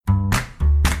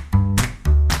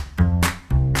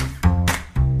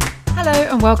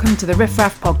and welcome to the Riff,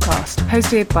 Raff podcast,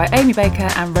 hosted by Amy Baker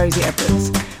and Rosie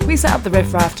Edwards. We set up the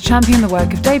Riff, Raff to champion the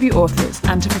work of debut authors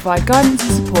and to provide guidance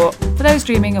and support for those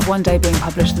dreaming of one day being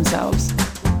published themselves.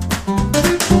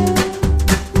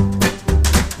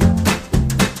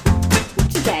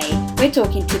 Today, we're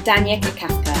talking to Danya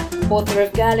Kukafka, author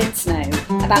of Girl in Snow,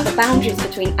 about the boundaries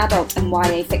between adult and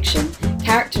YA fiction,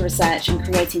 character research and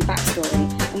creating backstory,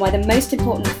 and why the most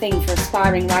important thing for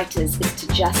aspiring writers is to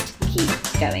just keep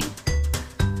going.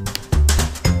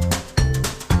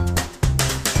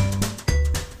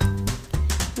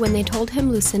 When they told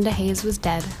him Lucinda Hayes was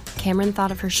dead, Cameron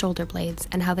thought of her shoulder blades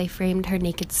and how they framed her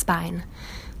naked spine,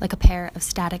 like a pair of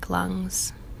static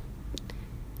lungs.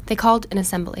 They called an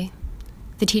assembly.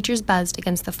 The teachers buzzed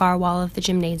against the far wall of the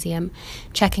gymnasium,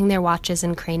 checking their watches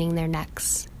and craning their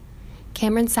necks.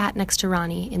 Cameron sat next to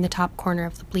Ronnie in the top corner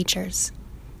of the bleachers.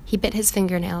 He bit his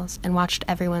fingernails and watched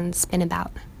everyone spin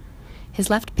about. His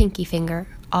left pinky finger,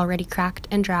 already cracked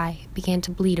and dry, began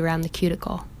to bleed around the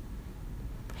cuticle.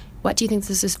 "What do you think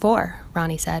this is for?"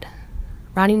 Ronnie said.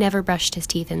 Ronnie never brushed his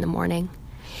teeth in the morning.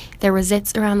 There were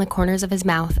zits around the corners of his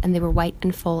mouth, and they were white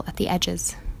and full at the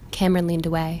edges. Cameron leaned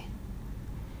away.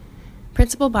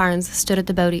 Principal Barnes stood at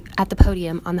the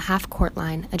podium on the half-court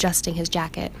line, adjusting his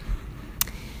jacket.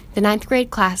 The 9th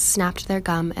grade class snapped their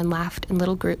gum and laughed in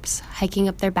little groups, hiking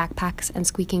up their backpacks and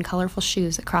squeaking colorful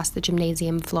shoes across the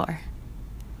gymnasium floor.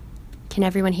 "Can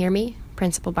everyone hear me?"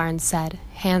 Principal Barnes said,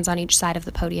 hands on each side of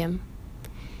the podium.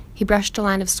 He brushed a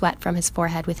line of sweat from his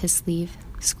forehead with his sleeve,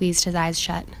 squeezed his eyes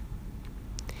shut.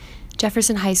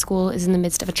 "Jefferson High School is in the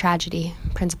midst of a tragedy,"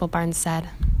 Principal Barnes said.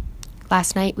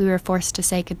 "Last night we were forced to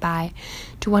say goodbye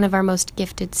to one of our most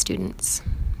gifted students.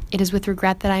 It is with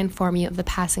regret that I inform you of the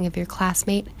passing of your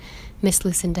classmate, Miss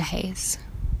Lucinda Hayes."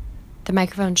 The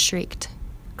microphone shrieked,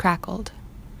 crackled.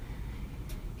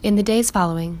 In the days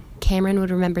following, Cameron would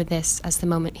remember this as the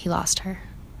moment he lost her.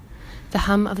 The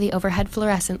hum of the overhead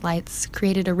fluorescent lights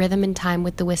created a rhythm in time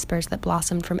with the whispers that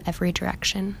blossomed from every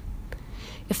direction.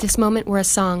 If this moment were a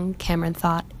song, Cameron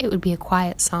thought, it would be a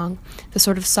quiet song, the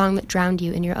sort of song that drowned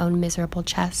you in your own miserable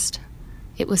chest.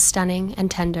 It was stunning and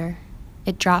tender.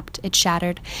 It dropped, it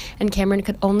shattered, and Cameron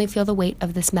could only feel the weight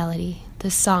of this melody,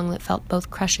 this song that felt both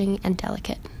crushing and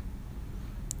delicate.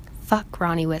 "Fuck,"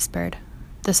 Ronnie whispered.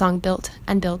 The song built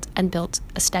and built and built,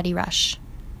 a steady rush.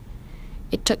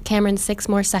 It took Cameron 6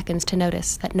 more seconds to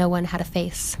notice that no one had a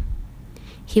face.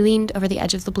 He leaned over the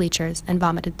edge of the bleachers and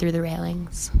vomited through the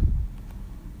railings.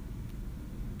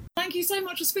 Thank you so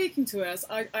much for speaking to us.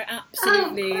 I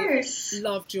absolutely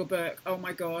loved your book. Oh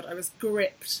my god, I was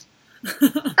gripped.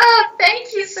 Oh,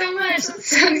 thank you so much. That's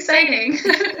so exciting.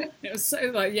 It was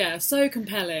so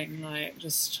compelling,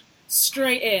 just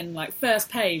straight in, first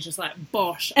page, just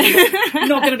bosh. I'm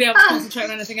not going to be able to concentrate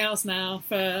on anything else now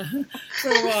for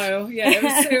a while. Yeah,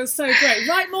 it was so great.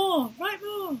 Write more.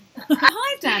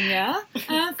 Hi, Danya.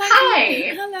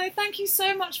 Hi. Hello. Thank you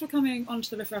so much for coming onto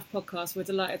the Riff Raff podcast. We're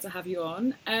delighted to have you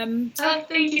on.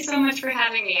 Thank you so much for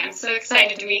having me. I'm so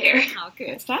excited to be here. Oh,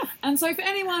 good stuff. And so, for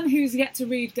anyone who's yet to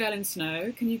read Girl in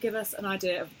Snow, can you give us an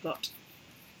idea of the plot?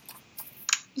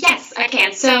 Yes, I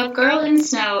can. So Girl in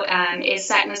Snow is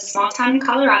set in a small town in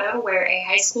Colorado where a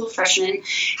high school freshman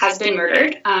has been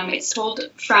murdered. It's told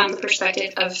from the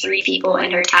perspective of 3 people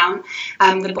in her town.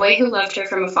 The boy who loved her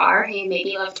from afar, he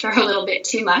maybe loved her a little bit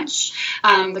too much.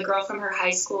 The girl from her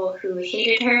high school who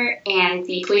hated her, and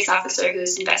the police officer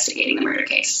who's investigating the murder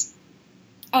case.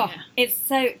 Oh, yeah. It's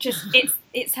so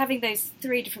it's having those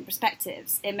 3 different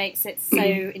perspectives. It makes it so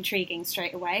intriguing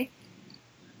straight away.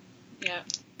 Yeah.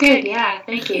 Good, yeah,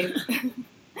 thank you.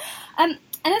 And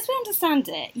as we understand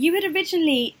it, you had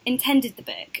originally intended the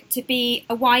book to be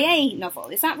a YA novel,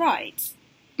 is that right?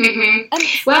 Mm-hmm.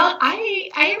 Well,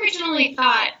 I originally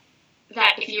thought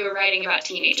that if you were writing about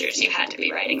teenagers, you had to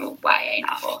be writing a YA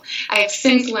novel. I have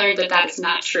since learned that that is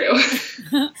not true.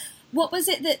 What was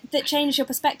it that changed your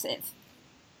perspective?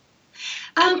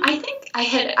 I think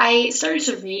I started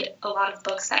to read a lot of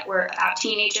books that were about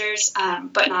teenagers,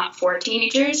 but not for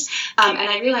teenagers. And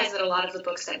I realized that a lot of the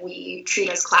books that we treat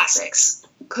as classics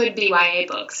could be YA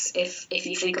books if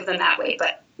you think of them that way,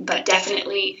 but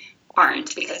definitely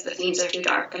aren't, because the themes are too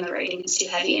dark and the writing is too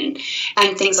heavy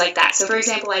and things like that. So, for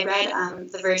example, I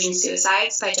read The Virgin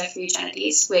Suicides by Jeffrey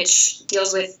Eugenides, which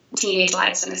deals with teenage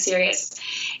lives in a serious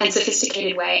and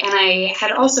sophisticated way. And I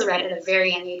had also read at a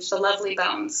very young age The Lovely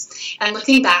Bones. And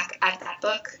looking back at that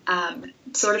book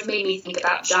sort of made me think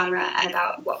about genre and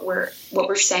about what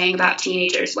we're saying about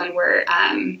teenagers when we're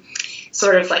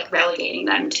sort of relegating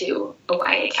them to a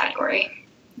YA category.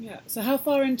 Yeah. So how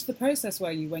far into the process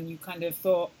were you when you kind of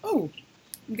thought, oh,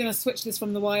 I'm going to switch this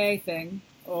from the YA thing?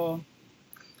 Or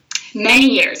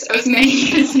Many years. I was many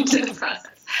years into the process.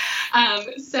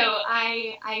 So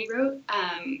I wrote,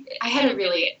 I had a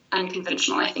really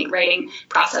unconventional, I think, writing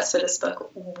process for this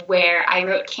book where I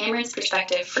wrote Cameron's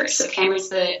perspective first. So Cameron's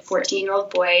the 14-year-old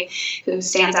boy who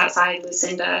stands outside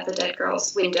Lucinda, the dead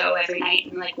girl's window every night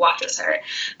and, like, watches her.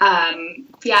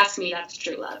 If you ask me, that's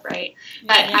true love, right?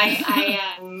 But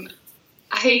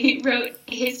I wrote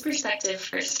his perspective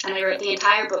first, and I wrote the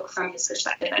entire book from his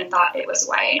perspective and thought it was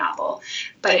a YA novel,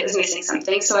 but it was missing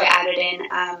something, so I added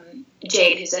in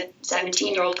Jade, who's a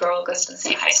 17-year-old girl, goes to the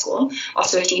same high school,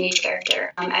 also a teenage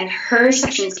character, and her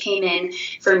sections came in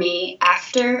for me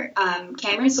after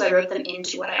Cameron, so I wrote them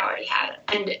into what I already had,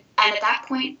 and at that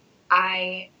point,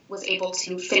 I was able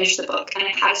to finish the book, and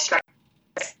I had a structure.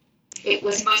 It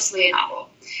was mostly a novel.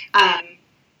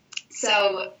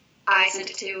 So I sent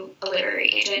it to a literary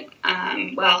agent.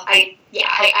 I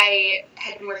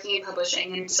had been working in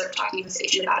publishing and sort of talking to this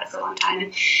agent about it for a long time,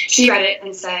 and she read it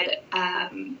and said,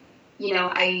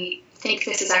 I think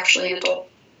this is actually an adult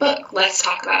book. Let's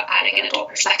talk about adding an adult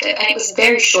perspective. And it was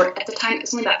very short at the time. It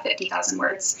was only about 50,000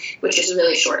 words, which is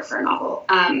really short for a novel.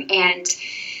 And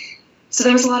so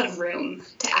there was a lot of room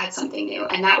to add something new,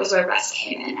 and that was where Russ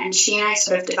came in. And she and I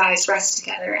sort of devised Russ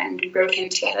together and wrote him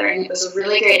together, and it was a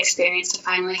really great experience to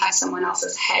finally have someone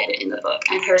else's head in the book,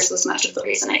 and hers was much of the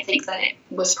reason I think that it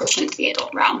was pushed into the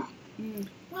adult realm.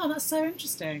 Wow, that's so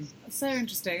interesting. That's so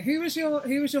interesting. Who was your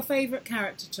favourite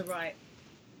character to write?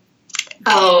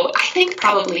 Oh, I think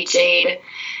probably Jade.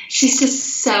 She's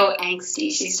just so angsty.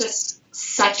 She's just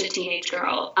such a teenage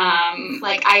girl.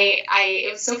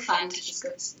 It was so fun to just go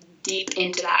deep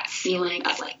into that feeling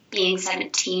of, like, being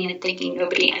 17 and thinking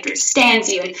nobody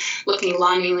understands you and looking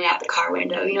longingly out the car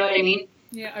window. You know what I mean?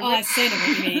 Yeah, I see what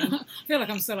you mean. I feel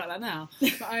like I'm still like that now.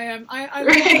 But I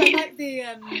Right. like the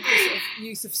sort of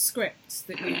use of script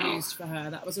that you used for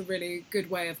her. That was a really good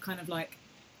way of kind of, like,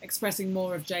 expressing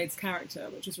more of Jade's character,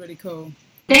 which was really cool.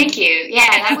 Thank you.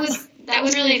 Yeah, that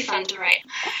was really fun to write.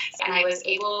 And I was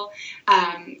able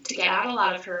to get out a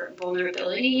lot of her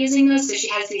vulnerability using those. So she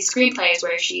has these screenplays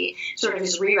where she sort of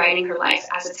is rewriting her life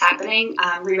as it's happening,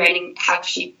 rewriting how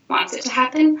she wants it to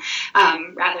happen,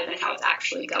 rather than how it's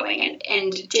actually going.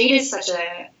 And Jade is such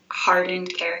a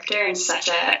hardened character and such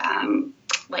a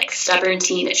stubborn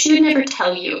teen that she would never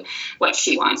tell you what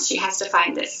she wants. She has to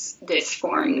find this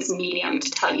form, this medium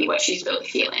to tell you what she's really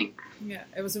feeling. Yeah,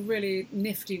 it was a really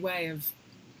nifty way of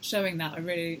showing that. I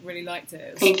really, really liked it.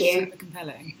 It was Thank you. Super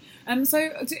compelling.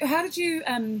 So how did you?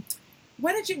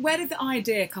 Where did the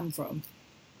idea come from?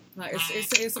 Like,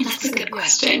 it's That's a good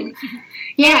question.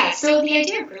 Yeah, so the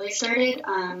idea really started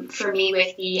for me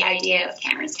with the idea of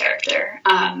Cameron's character,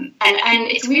 and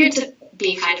it's weird to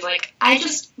be kind of like,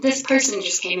 this person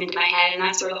just came into my head, and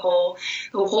that's where the whole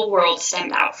world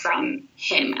stemmed out from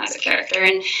him as a character.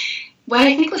 And what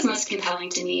I think was most compelling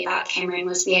to me about Cameron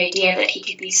was the idea that he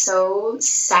could be so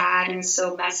sad and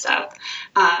so messed up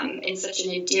in such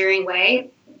an endearing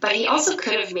way, but he also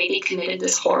could have maybe committed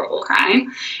this horrible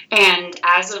crime. And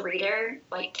as a reader,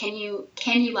 like, can you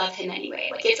love him anyway?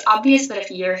 Like, it's obvious that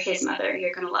if you're his mother,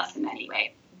 you're going to love him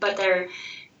anyway. But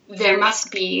there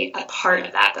must be a part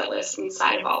of that lives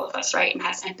inside of all of us, right, and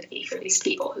has empathy for these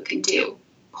people who can do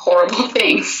horrible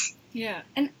things. Yeah.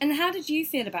 And how did you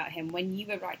feel about him when you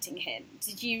were writing him?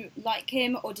 Did you like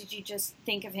him, or did you just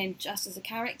think of him just as a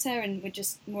character and were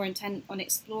just more intent on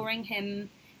exploring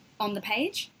him on the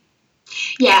page?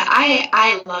 Yeah,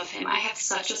 I love him. I have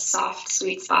such a soft,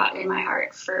 sweet spot in my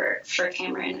heart for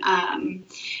Cameron.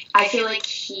 I feel like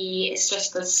he is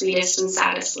just the sweetest and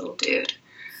saddest little dude.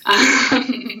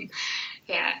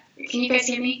 Yeah. Can you guys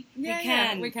hear me?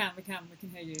 Yeah, we can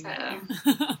hear you.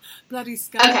 Bloody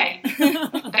skull. Okay.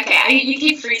 You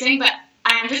keep freezing, but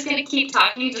I'm just going to keep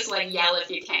talking. Just, like, yell if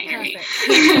you can't hear me.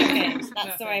 Perfect.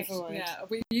 That's the way forward.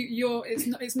 Yeah,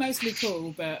 it's mostly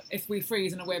cool, but if we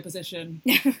freeze in a weird position,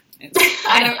 we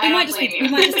might just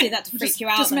do that to freak you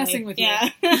out. Just messing with you.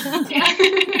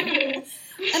 Yeah.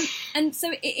 And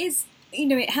so it is.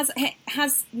 It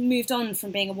has moved on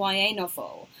from being a YA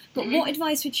novel. But what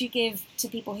advice would you give to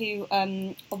people who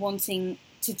are wanting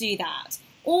to do that,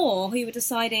 or who are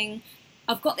deciding,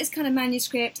 I've got this kind of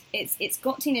manuscript, it's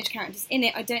got teenage characters in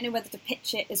it, I don't know whether to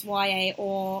pitch it as YA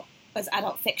or as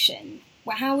adult fiction?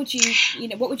 Well, how would you,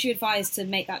 what would you advise to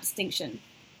make that distinction?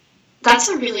 That's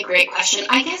a really great question.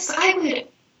 I guess I would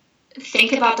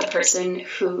think about the person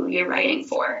who you're writing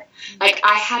for. Like,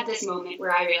 I had this moment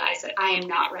where I realized that I am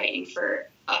not writing for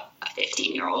a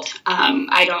 15-year-old.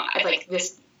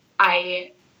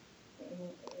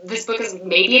 This book is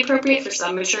maybe appropriate for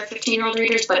some mature 15-year-old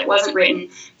readers, but it wasn't written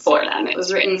for them. It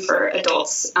was written for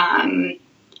adults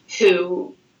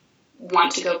who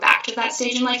want to go back to that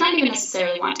stage in life, not even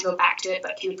necessarily want to go back to it,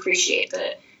 but can appreciate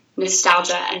the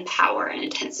nostalgia and power and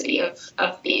intensity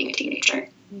of being a teenager.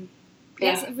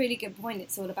 Yeah. That's a really good point.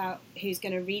 It's all about who's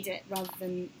going to read it rather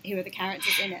than who are the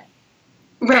characters in it.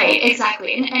 Right,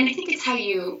 exactly. And I think it's how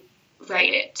you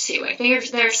write it too. I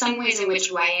think there are some ways in which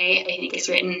YA, I think, is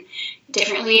written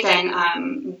differently than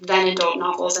adult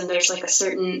novels, and there's like a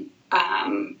certain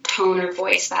tone or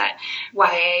voice that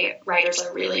YA writers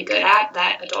are really good at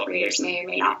that adult readers may or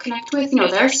may not connect with.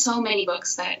 There are so many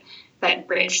books that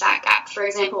bridge that gap. For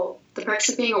example, The Perks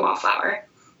of Being a Wallflower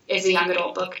is a young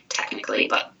adult book technically,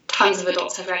 but tons of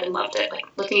adults have read and loved it, like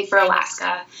Looking for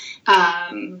Alaska.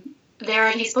 There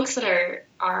are these books that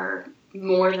are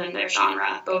more than their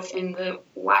genre, both in the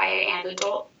YA and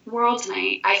adult world,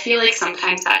 and I feel like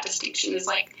sometimes that distinction is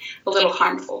like a little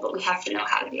harmful, but we have to know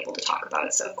how to be able to talk about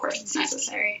it, so of course it's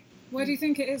necessary. Why do you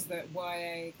think it is that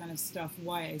YA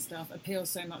stuff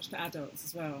appeals so much to adults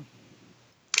as well?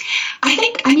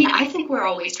 I think we're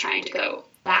always trying to go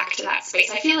back to that space.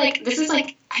 I feel like this is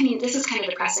kind of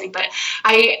depressing, but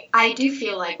I do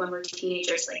feel like when we're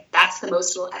teenagers, like that's the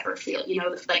most we'll ever feel,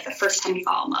 like the first time you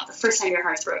fall in love, the first time your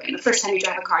heart's broken, the first time you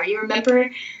drive a car, you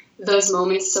remember those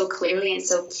moments so clearly and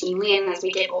so keenly, and as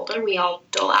we get older, we all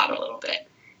dull out a little bit.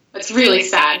 It's really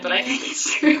sad, but I think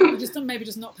it's true. Maybe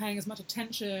just not paying as much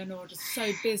attention, or just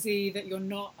so busy that you're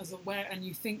not as aware, and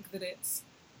you think that it's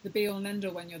the be-all and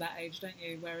end-all when you're that age, don't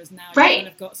you? Whereas now you've kind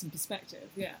of got some perspective,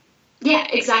 yeah. Yeah,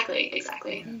 exactly.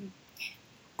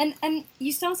 And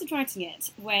you started writing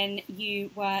it when you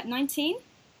were 19,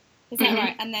 is that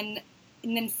right? And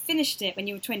then finished it when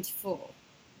you were 24.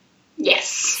 Yes.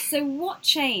 So what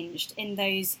changed in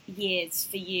those years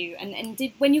for you?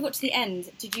 And when you got to the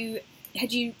end,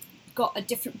 had you got a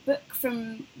different book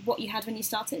from what you had when you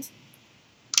started?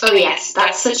 Oh yes,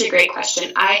 that's such a great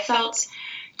question. I felt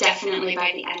definitely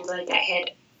by the end like I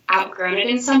had outgrown it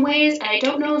in some ways, and I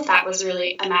don't know if that was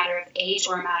really a matter of age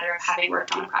or a matter of having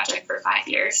worked on a project for 5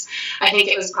 years. I think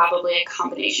it was probably a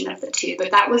combination of the two,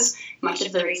 but that was much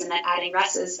of the reason that adding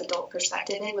Russ's adult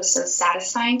perspective in was so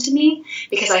satisfying to me,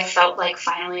 because I felt like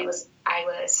finally I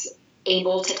was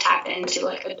able to tap into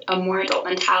like a more adult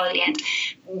mentality, and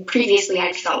previously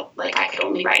I felt like I could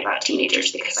only write about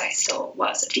teenagers because I still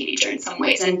was a teenager in some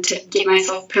ways, and to give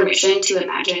myself permission to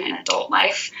imagine an adult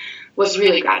life was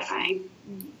really gratifying.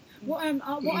 What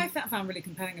I found really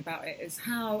compelling about it is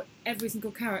how every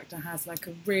single character has like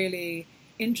a really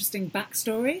interesting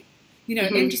backstory.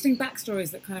 Interesting backstories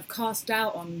that kind of cast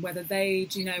doubt on whether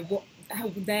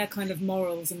how their kind of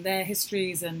morals and their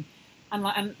histories and I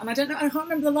don't know. I can't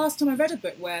remember the last time I read a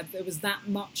book where there was that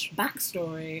much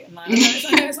backstory. And I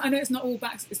know it's not all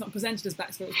it's not presented as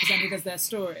backstory. It's presented as their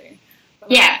story.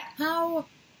 But how.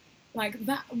 Like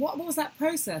that, what was that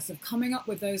process of coming up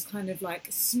with those kind of like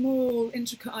small,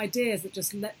 intricate ideas that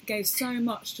just gave so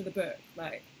much to the book?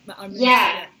 Like that.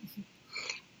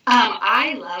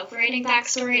 I love writing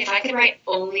backstory. If I could write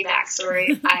only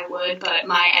backstory, I would, but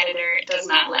my editor does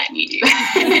not let me do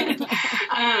that.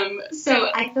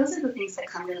 Those are the things that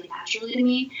come really naturally to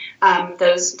me.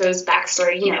 Those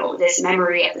backstory, this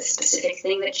memory of this specific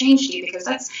thing that changed you, because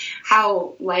that's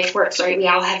how life works, right? We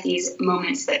all have these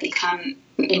moments that become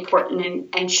important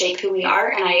and shape who we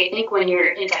are. And I think when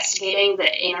you're investigating the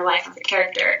inner life of the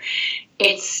character,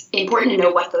 it's important to know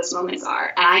what those moments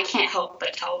are. And I can't help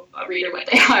but tell a reader what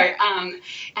they are.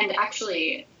 And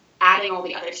actually adding all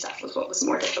the other stuff was what was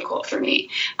more difficult for me.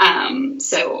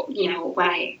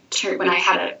 When I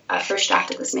had a first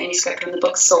draft of this manuscript when the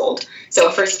book sold, so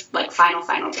a first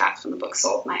final draft when the book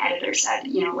sold, my editor said,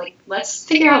 let's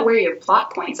figure out where your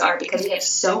plot points are, because we have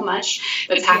so much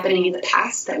that's happening in the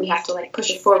past that we have to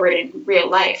push it forward in real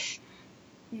life.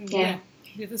 Yeah,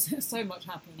 there's so much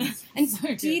happens. And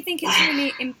do you think it's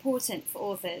really important for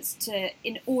authors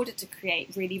in order to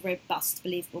create really robust,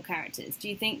 believable characters? Do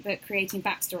you think that creating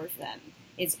backstory for them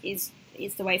is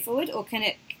the way forward, or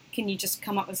can you just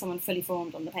come up with someone fully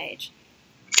formed on the page?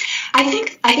 I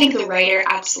think the writer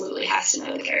absolutely has to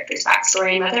know the character's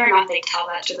backstory, and whether or not they tell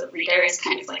that to the reader is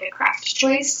kind of like a craft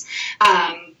choice.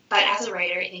 But as a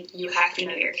writer, I think you have to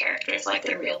know your characters like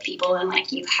they're real people, and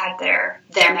like you've had their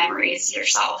memories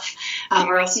yourself,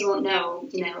 or else you won't know,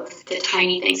 the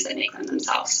tiny things that make them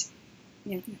themselves.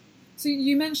 Yeah. So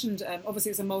you mentioned,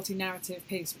 obviously, it's a multi-narrative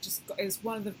piece, which is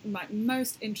one of the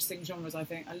most interesting genres. I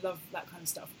think I love that kind of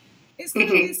stuff. It's kind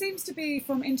of, it seems to be,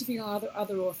 from interviewing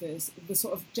other authors, the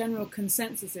sort of general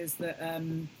consensus is that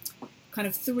kind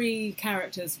of 3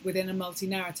 characters within a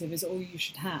multi-narrative is all you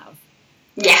should have.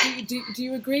 Yeah. Do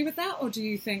you agree with that, or do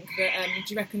you think that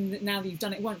do you reckon that now that you've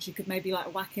done it once, you could maybe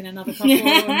whack in another couple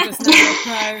and just know you're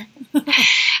a pro?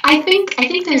 I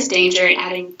think there's danger in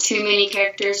adding too many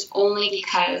characters only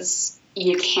because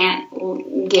you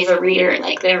can't give a reader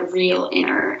like their real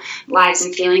inner lives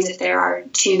and feelings if there are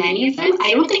too many of them.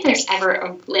 I don't think there's ever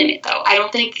a limit, though. I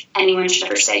don't think anyone should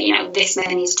ever say, this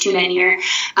many is too many, or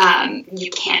you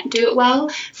can't do it well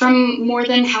from more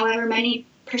than however many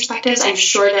perspectives. I'm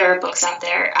sure there are books out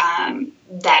there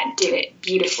that do it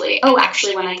beautifully. Oh,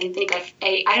 actually, one I can think of,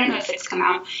 I don't know if it's come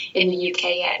out in the UK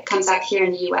yet. It comes out here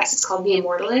in the US. It's called The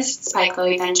Immortalist. It's by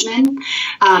Chloe Benjamin,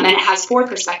 and it has 4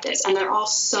 perspectives, and they're all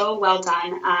so well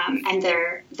done, and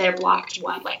they're blocked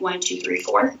one, 2, 3,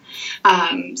 4.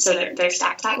 So they're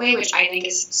stacked that way, which I think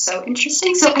is so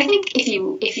interesting. So I think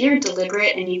if you're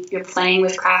deliberate and you're playing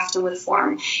with craft and with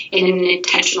form in an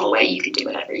intentional way, you can do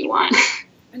whatever you want.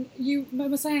 And you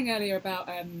were saying earlier about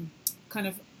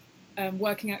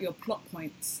working out your plot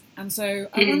points, and so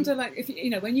I wonder,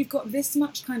 if when you've got this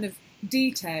much kind of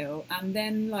detail, and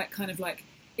then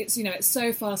it's it's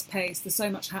so fast paced, there's so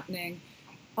much happening.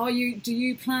 Do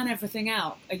you plan everything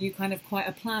out? Are you kind of quite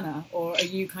a planner, or are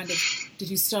you did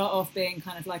you start off being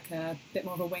kind of like a bit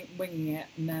more of a winging it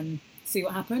and then see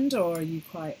what happened, or are you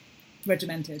quite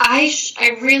regimented? I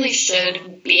really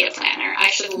should be a planner. I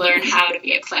should learn how to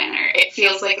be a planner. It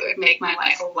feels like it would make my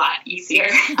life a lot easier.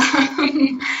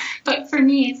 But for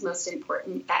me, it's most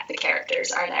important that the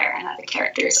characters are there and that the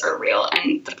characters are real,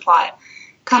 and the plot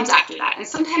comes after that. And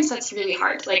sometimes that's really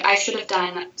hard. I should have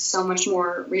done so much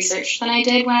more research than I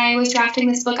did when I was drafting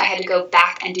this book. I had to go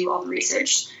back and do all the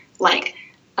research,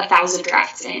 1,000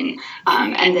 drafts in,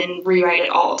 and then rewrite it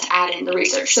all to add in the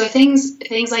research. So things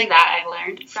like that I've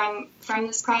learned from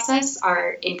this process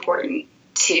are important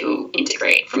to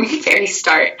integrate from the very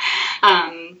start.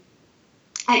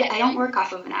 I don't work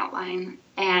off of an outline,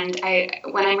 and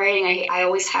when I'm writing, I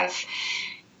always have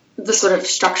the sort of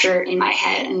structure in my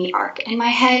head and the arc in my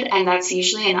head, and that's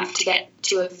usually enough to get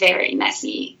to a very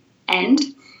messy end.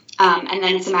 And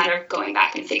then it's a matter of going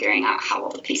back and figuring out how all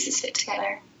the pieces fit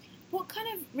together. What kind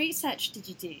of research did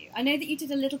you do? I know that you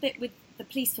did a little bit with the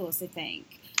police force, I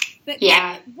think. But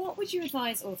yeah. What would you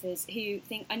advise authors who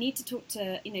think, I need to talk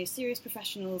to serious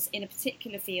professionals in a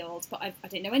particular field, but I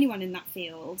don't know anyone in that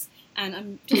field, and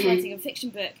I'm just writing a fiction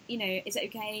book, is it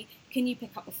okay? Can you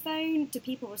pick up the phone? Do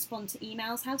people respond to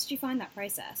emails? How did you find that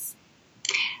process?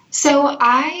 So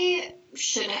I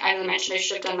should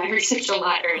have done my research a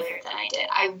lot earlier than I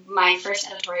did. My first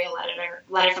editorial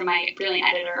letter from my brilliant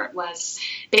editor was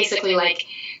basically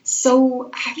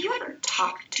so have you ever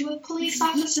talked to a police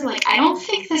officer? I don't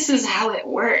think this is how it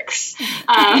works.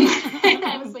 And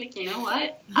I was like, you know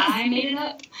what? I made it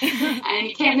up, and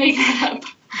you can't make that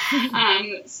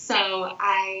up. So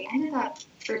I ended up,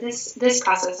 for this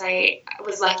process, I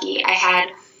was lucky. I had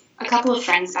a couple of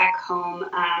friends back home,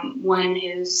 one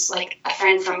who's a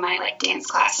friend from my dance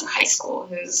class in high school,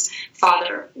 whose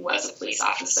father was a police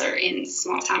officer in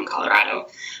small town Colorado.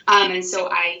 And so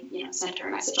I, sent her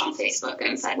a message on Facebook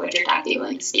and said, would your dad be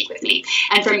willing to speak with me?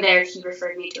 And from there, he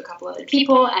referred me to a couple other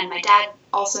people, and my dad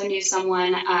also knew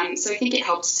someone. So I think it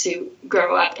helps to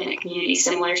grow up in a community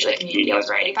similar to the community I was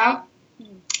writing about,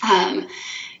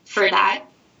 for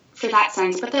that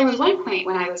sense. But there was one point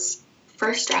when I was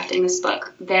first drafting this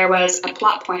book, there was a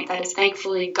plot point that is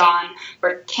thankfully gone,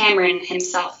 where Cameron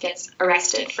himself gets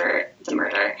arrested for the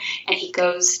murder, and he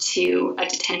goes to a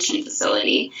detention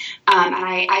facility. And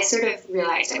I sort of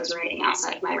realized I was writing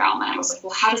outside of my realm, and I was like,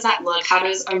 well, how does that look? How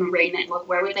does an arraignment look?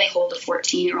 Where would they hold a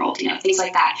 14-year-old? Things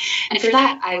like that. And for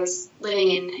that, I was living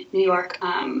in New York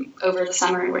over the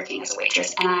summer and working as a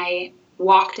waitress, and I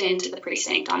walked into the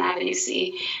precinct on Avenue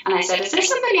C, and I said, is there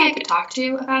somebody I could talk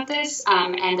to about this?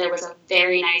 And there was a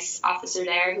very nice officer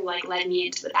there who led me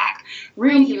into the back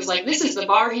room. He was like, this is the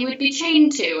bar he would be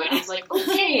chained to. And I was like,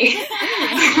 okay.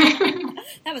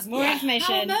 That was more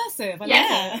information. How immersive. I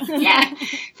love it. Yeah,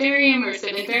 very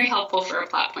immersive and very helpful for a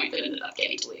plot point that ended up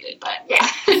getting deleted. But yeah.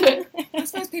 I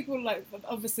suppose people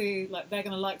obviously they're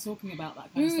going to talking about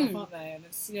that kind of stuff, aren't they? And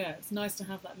it's nice to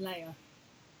have that layer.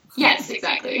 Yes,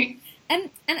 exactly. And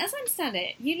as I understand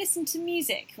it, you listen to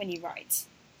music when you write.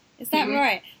 Is that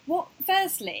right?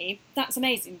 Firstly, that's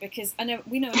amazing, because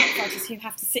we know a lot of writers who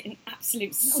have to sit in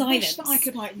absolute silence. I wish that I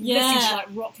could listen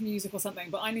to rock music or something,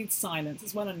 but I need silence.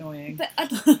 It's well annoying. But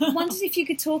I wondered if you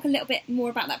could talk a little bit more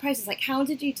about that process. How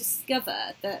did you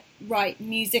discover that,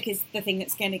 music is the thing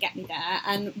that's going to get me there,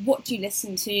 and what do you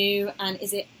listen to, and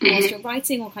is it whilst you're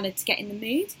writing or kind of to get in the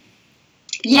mood?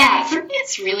 Yeah, for me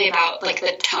it's really about like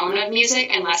the tone of music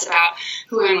and less about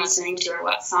who I'm listening to or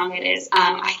what song it is.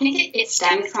 I think it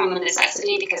stemmed from a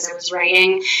necessity because I was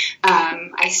writing.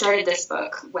 I started this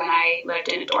book when I lived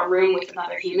in a dorm room with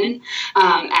another human, and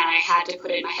I had to put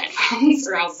in my headphones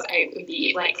or else I would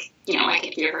be like, I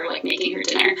could hear her like making her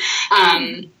dinner.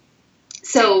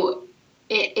 So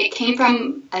it came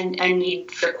from a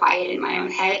need for quiet in my own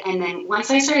head. And then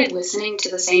once I started listening to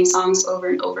the same songs over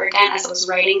and over again as I was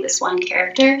writing this one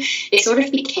character, it sort of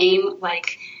became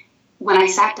like when I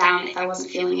sat down, if I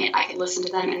wasn't feeling it, I could listen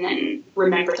to them and then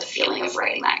remember the feeling of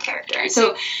writing that character. And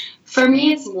so for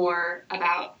me, it's more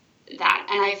about that.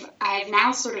 And I've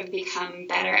now sort of become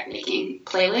better at making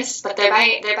playlists, but they're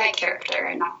by character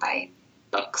and not by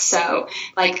book. So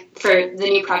like for the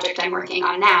new project I'm working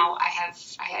on now, I have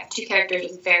two characters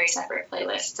with very separate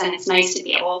playlists, and it's nice to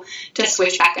be able to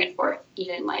switch back and forth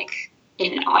even like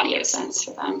in an audio sense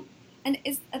for them. And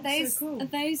are those songs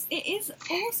that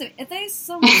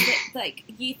like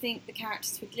you think the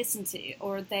characters would listen to,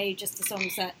 or are they just the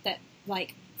songs that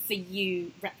like for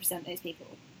you represent those people?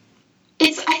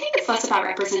 I think it's less about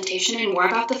representation and more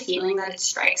about the feeling that it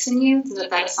strikes in you,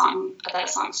 that a song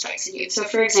strikes in you. So,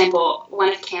 for example, one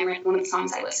of the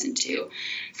songs I listened to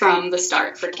from the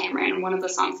start for Cameron, one of the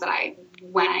songs that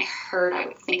when I heard, I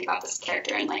would think about this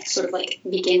character and like sort of like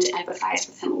begin to empathize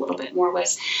with him a little bit more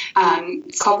was,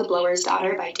 it's called "The Blower's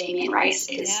Daughter" by Damien Rice.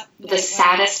 It is the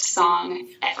saddest song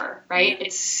ever, right?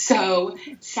 It's so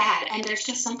sad, and there's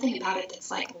just something about it that's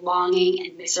like longing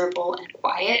and miserable and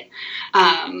quiet.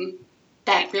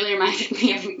 That really reminded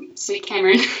me of Sweet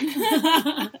Cameron.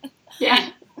 Yeah.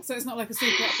 So it's not like a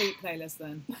super upbeat playlist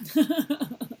then?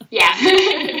 Yeah.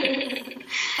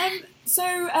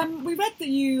 We read that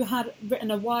you had written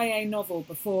a YA novel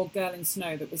before Girl in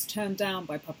Snow that was turned down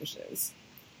by publishers.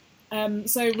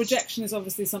 So rejection is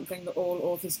obviously something that all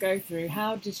authors go through.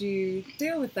 How did you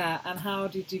deal with that, and how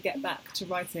did you get back to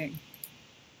writing?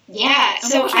 Yeah,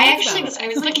 so I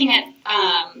was looking at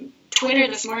Twitter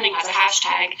this morning as a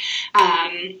hashtag.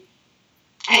 I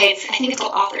think it's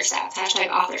called author stats, hashtag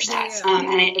author stats. Yeah.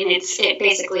 And it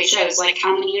basically shows like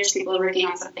how many years people are working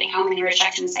on something, how many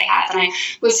rejections they have. And I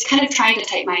was kind of trying to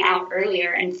type mine out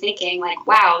earlier and thinking like,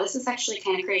 wow, this is actually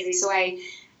kind of crazy. So I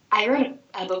wrote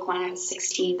a book when I was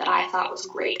 16 that I thought was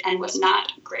great and was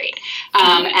not great.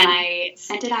 And I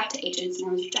sent it out to agents, and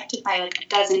I was rejected by like a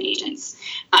dozen agents.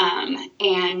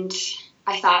 And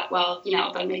I thought, well,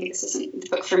 but maybe this isn't the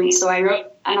book for me. So I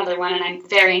wrote another one, and I'm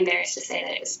very embarrassed to say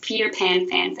that it was Peter Pan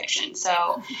fan fiction.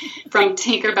 So from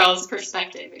Tinkerbell's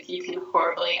perspective, if you can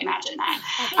horribly imagine that.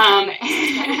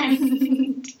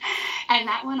 And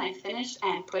that one I finished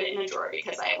and put it in a drawer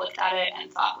because I looked at it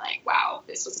and thought like, wow,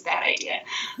 this was a bad idea.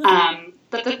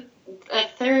 But the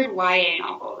third YA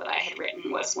novel that I had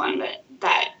written was one that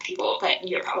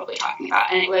you're probably talking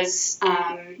about. And it was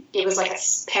like a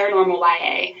paranormal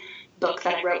YA book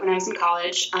that I wrote when I was in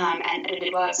college, and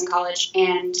edited while I was in college,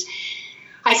 and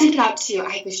I sent it out to,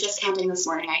 I was just counting this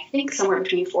morning, I think somewhere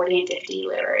between 40 and 50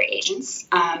 literary agents,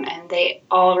 and they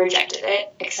all rejected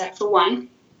it, except for one,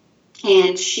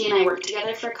 and she and I worked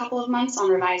together for a couple of months on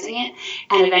revising it,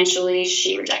 and eventually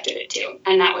she rejected it too,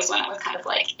 and that was when I was kind of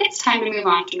like, it's time to move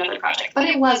on to another project, but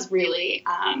it was really,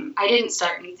 I didn't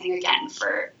start anything again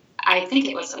for, I think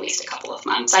it was at least a couple of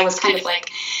months. I was kind of like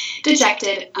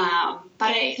dejected, but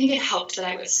I think it helped that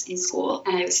I was in school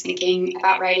and I was thinking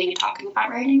about writing and talking about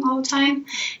writing all the time.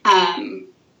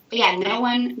 But yeah, no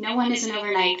one is an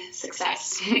overnight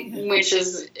success, which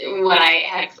is what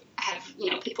I have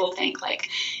people think like,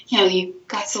 you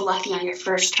got so lucky on your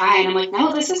first try, and I'm like,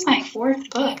 no, this is my fourth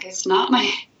book. It's not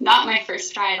my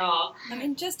first try at all. I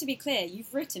mean, just to be clear,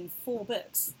 you've written 4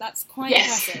 books. That's quite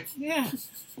impressive. Yeah.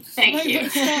 Thank you.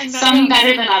 Some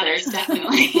better than others,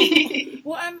 definitely.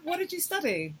 What did you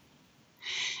study?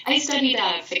 I studied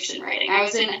fiction writing. I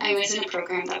was in a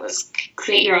program that was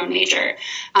create your own major,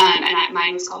 and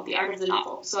mine was called The Art of the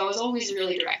Novel. So I was always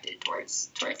really directed towards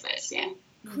this. Yeah.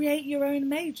 Create your own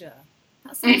major.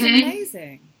 That sounds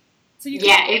amazing. So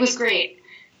it was great.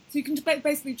 So you can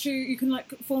basically choose. You can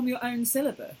like form your own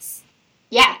syllabus.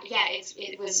 Yeah.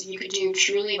 It was. You could do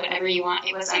truly whatever you want.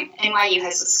 It was. NYU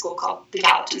has a school called the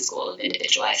Gallatin School of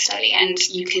Individualized Study, and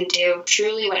you can do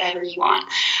truly whatever you want.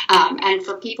 And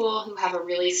for people who have a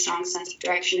really strong sense of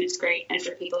direction, it's great. And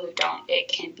for people who don't, it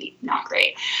can be not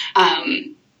great.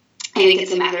 I think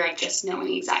it's a matter of just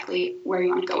knowing exactly where you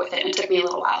want to go with it. And it took me a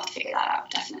little while to figure that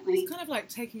out, definitely. It's kind of like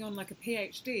taking on like a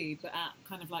PhD, but at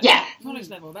kind of like college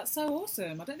level. That's so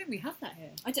awesome. I don't think we have that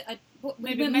here.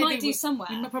 Maybe might do somewhere.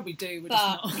 We probably do, but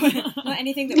not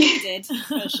anything that we did,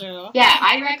 for sure. Yeah,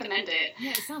 I recommend it.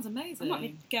 Yeah, it sounds amazing. I might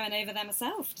be going over there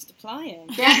myself, just applying.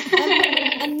 Yeah.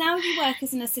 And now you work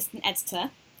as an assistant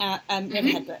editor at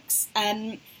Riverhead Books.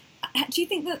 Do you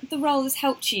think that the role has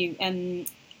helped you in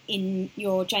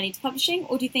your journey to publishing,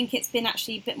 or do you think it's been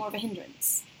actually a bit more of a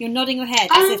hindrance? You're nodding your head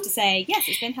as if to say, yes,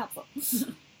 it's been helpful.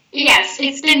 Yes,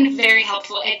 it's been very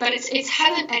helpful, but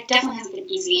it definitely hasn't been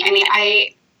easy. I mean,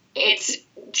 it's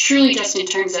truly just in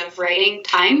terms of writing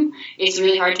time. It's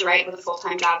really hard to write with a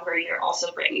full-time job where you're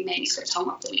also bringing manuscripts home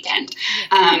over the weekend.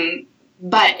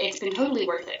 But it's been totally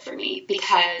worth it for me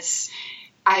because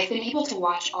I've been able to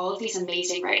watch all of these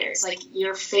amazing writers, like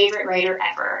your favorite writer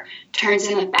ever turns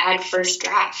in a bad first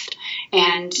draft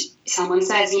and someone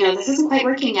says, this isn't quite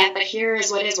working yet, but here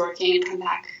is what is working, and come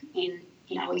back in,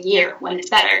 a year when it's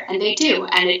better. And they do.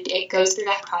 And it goes through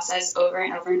that process over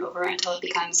and over and over until it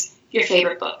becomes your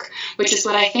favorite book, which is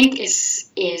what I think is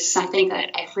something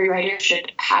that every writer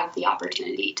should have the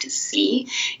opportunity to see,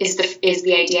 is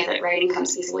the idea that writing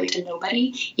comes easily to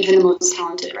nobody, even the most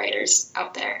talented writers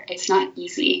out there. It's not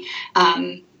easy.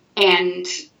 And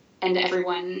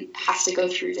everyone has to go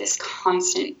through this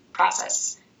constant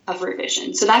process of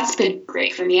revision. So that's been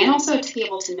great for me. And also to be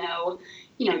able to know,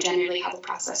 generally how the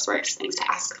process works, things to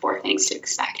ask for, things to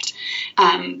expect.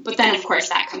 But then, of course,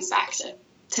 that comes back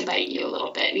to bite you a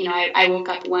little bit. I woke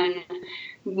up one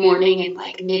morning in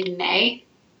like mid-May.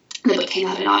 The book came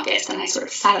out in August, and I sort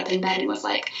of sat up in bed and was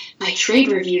like, my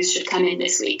trade reviews should come in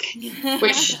this week,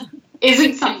 which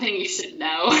isn't something you should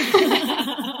know.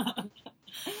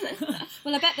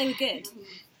 Well, I bet they were good.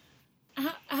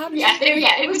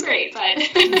 It was great, but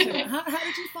how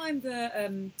did you find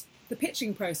the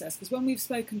pitching process? Because when we've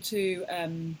spoken to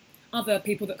other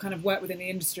people that kind of work within the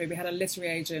industry, we had a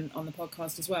literary agent on the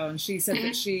podcast as well, and she said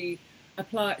that she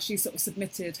sort of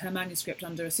submitted her manuscript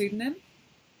under a pseudonym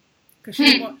because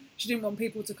she didn't want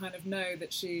people to kind of know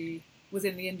that she was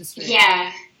in the industry.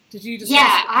 Yeah. Did you just?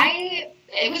 Yeah,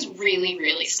 it was really,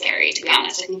 really scary, to be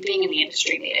honest. I think being in the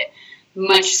industry made it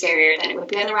much scarier than it would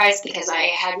be otherwise because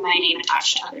I had my name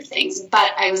attached to other things.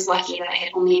 But I was lucky that I had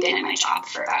only been in my job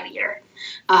for about a year.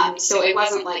 So it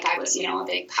wasn't like I was, a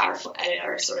big, powerful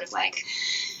editor sort of like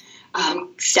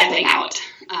stepping out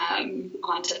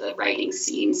onto the writing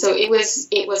scene. So it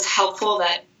was helpful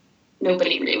that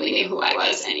nobody really knew who I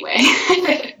was anyway.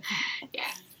 Yeah.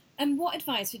 And what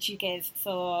advice would you give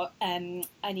for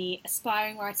any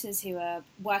aspiring writers who are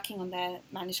working on their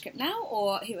manuscript now,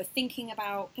 or who are thinking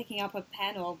about picking up a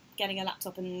pen or getting a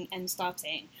laptop and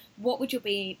starting? What would your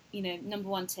be, number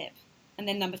one tip, and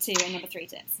then number 2 and number 3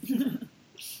 tips?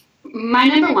 My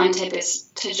number 1 tip is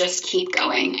to just keep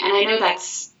going. And I know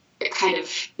that's kind of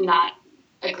not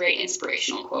a great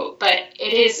inspirational quote, but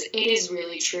it is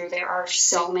really true. There are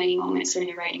so many moments when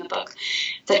you're writing a book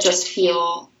that just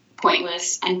feel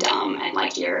pointless and dumb and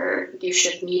like you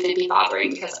shouldn't even be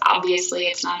bothering because obviously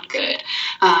it's not good.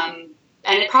 And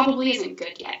it probably isn't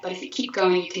good yet, but if you keep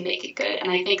going, you can make it good.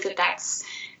 And I think that's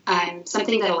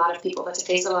something that that's a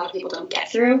phase that a lot of people don't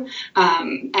get through.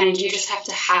 And you just have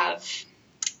to have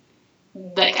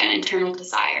like an internal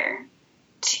desire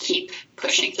to keep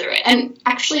pushing through it. And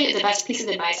actually the best piece of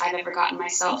advice I've ever gotten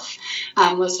myself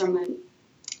was from an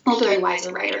older and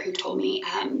wiser writer who told me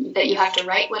that you have to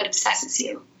write what obsesses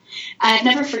you. And I've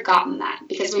never forgotten that,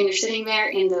 because when you're sitting there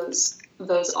in those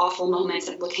awful moments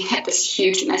of looking at this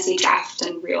huge messy draft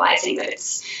and realizing that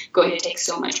it's going to take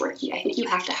so much work, I think you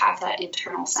have to have that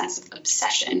internal sense of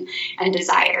obsession and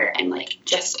desire and like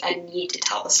just a need to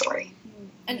tell the story.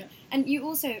 And you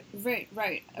also wrote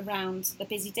around a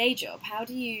busy day job. How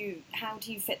do you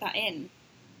fit that in?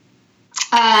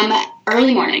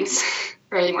 Early mornings.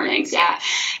 Yeah.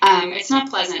 It's not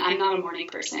pleasant. I'm not a morning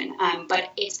person,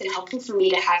 but it's been helpful for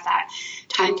me to have that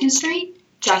time constraint,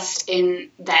 just in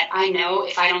that I know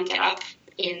if I don't get up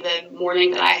in the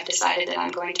morning that I have decided that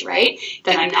I'm going to write,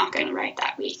 then I'm not going to write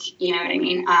that week. You know what I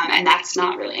mean? And that's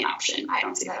not really an option. I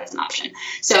don't see that as an option.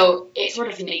 So it sort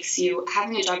of makes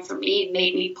having a job for me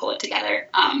made me pull it together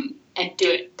and do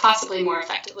it possibly more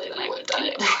effectively than I would have done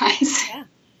it otherwise. Yeah.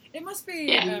 It must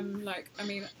be,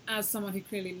 as someone who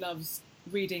clearly loves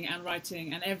reading and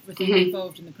writing and everything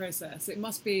involved in the process, it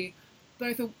must be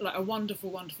both a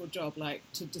wonderful, wonderful job, like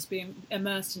to just be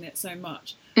immersed in it so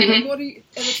much. Like, are the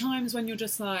times when you're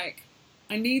just like,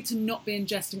 I need to not be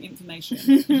ingesting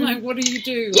information? Like, what do you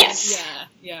do? Yes.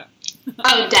 Yeah.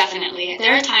 Oh, definitely.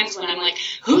 There are times when I'm like,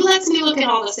 who lets me look at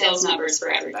all the sales numbers for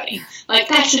everybody? Like,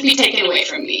 that should be taken away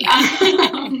from me.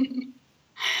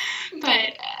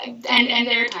 But and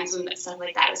there are times when stuff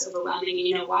like that is overwhelming.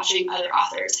 You know, watching other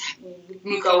authors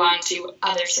go on to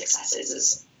other successes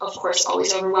is, of course,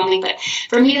 always overwhelming. But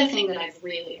for me, the thing that I've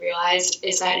really realized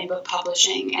is that in book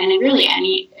publishing and in really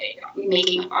any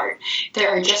making of art, there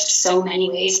are just so many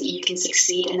ways that you can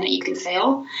succeed and that you can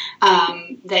fail,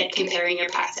 that comparing your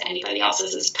path to anybody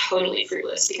else's is totally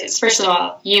fruitless. Because first of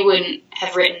all, you wouldn't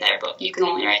have written their book. You can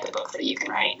only write the book that you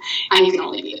can write, and you can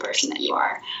only be the person that you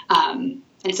are.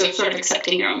 And so sort of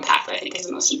accepting your own path, I think, is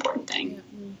the most important thing. Yeah.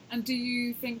 And do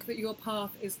you think that your path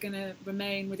is going to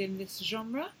remain within this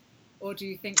genre? Or do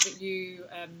you think that you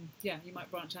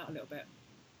might branch out a little bit?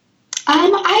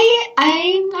 I'm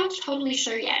not totally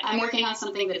sure yet. I'm working on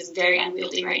something that is very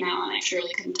unwieldy right now, and I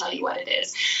surely couldn't tell you what it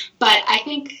is. But I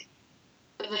think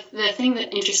the thing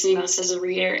that interests me most as a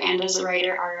reader and as a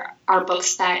writer are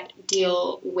books that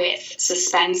deal with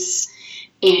suspense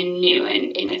in new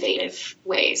and innovative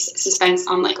ways. Suspense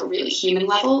on like a really human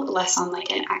level, less on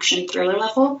like an action thriller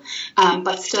level,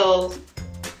 but still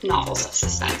novels of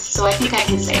suspense. So I think I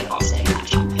can say that I'll stay in that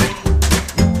genre.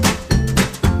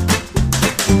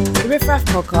 The Riff Raff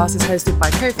podcast is hosted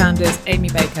by co-founders Amy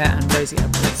Baker and Rosie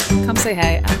Edwards. Come say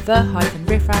hey at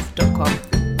the-riffraff.com.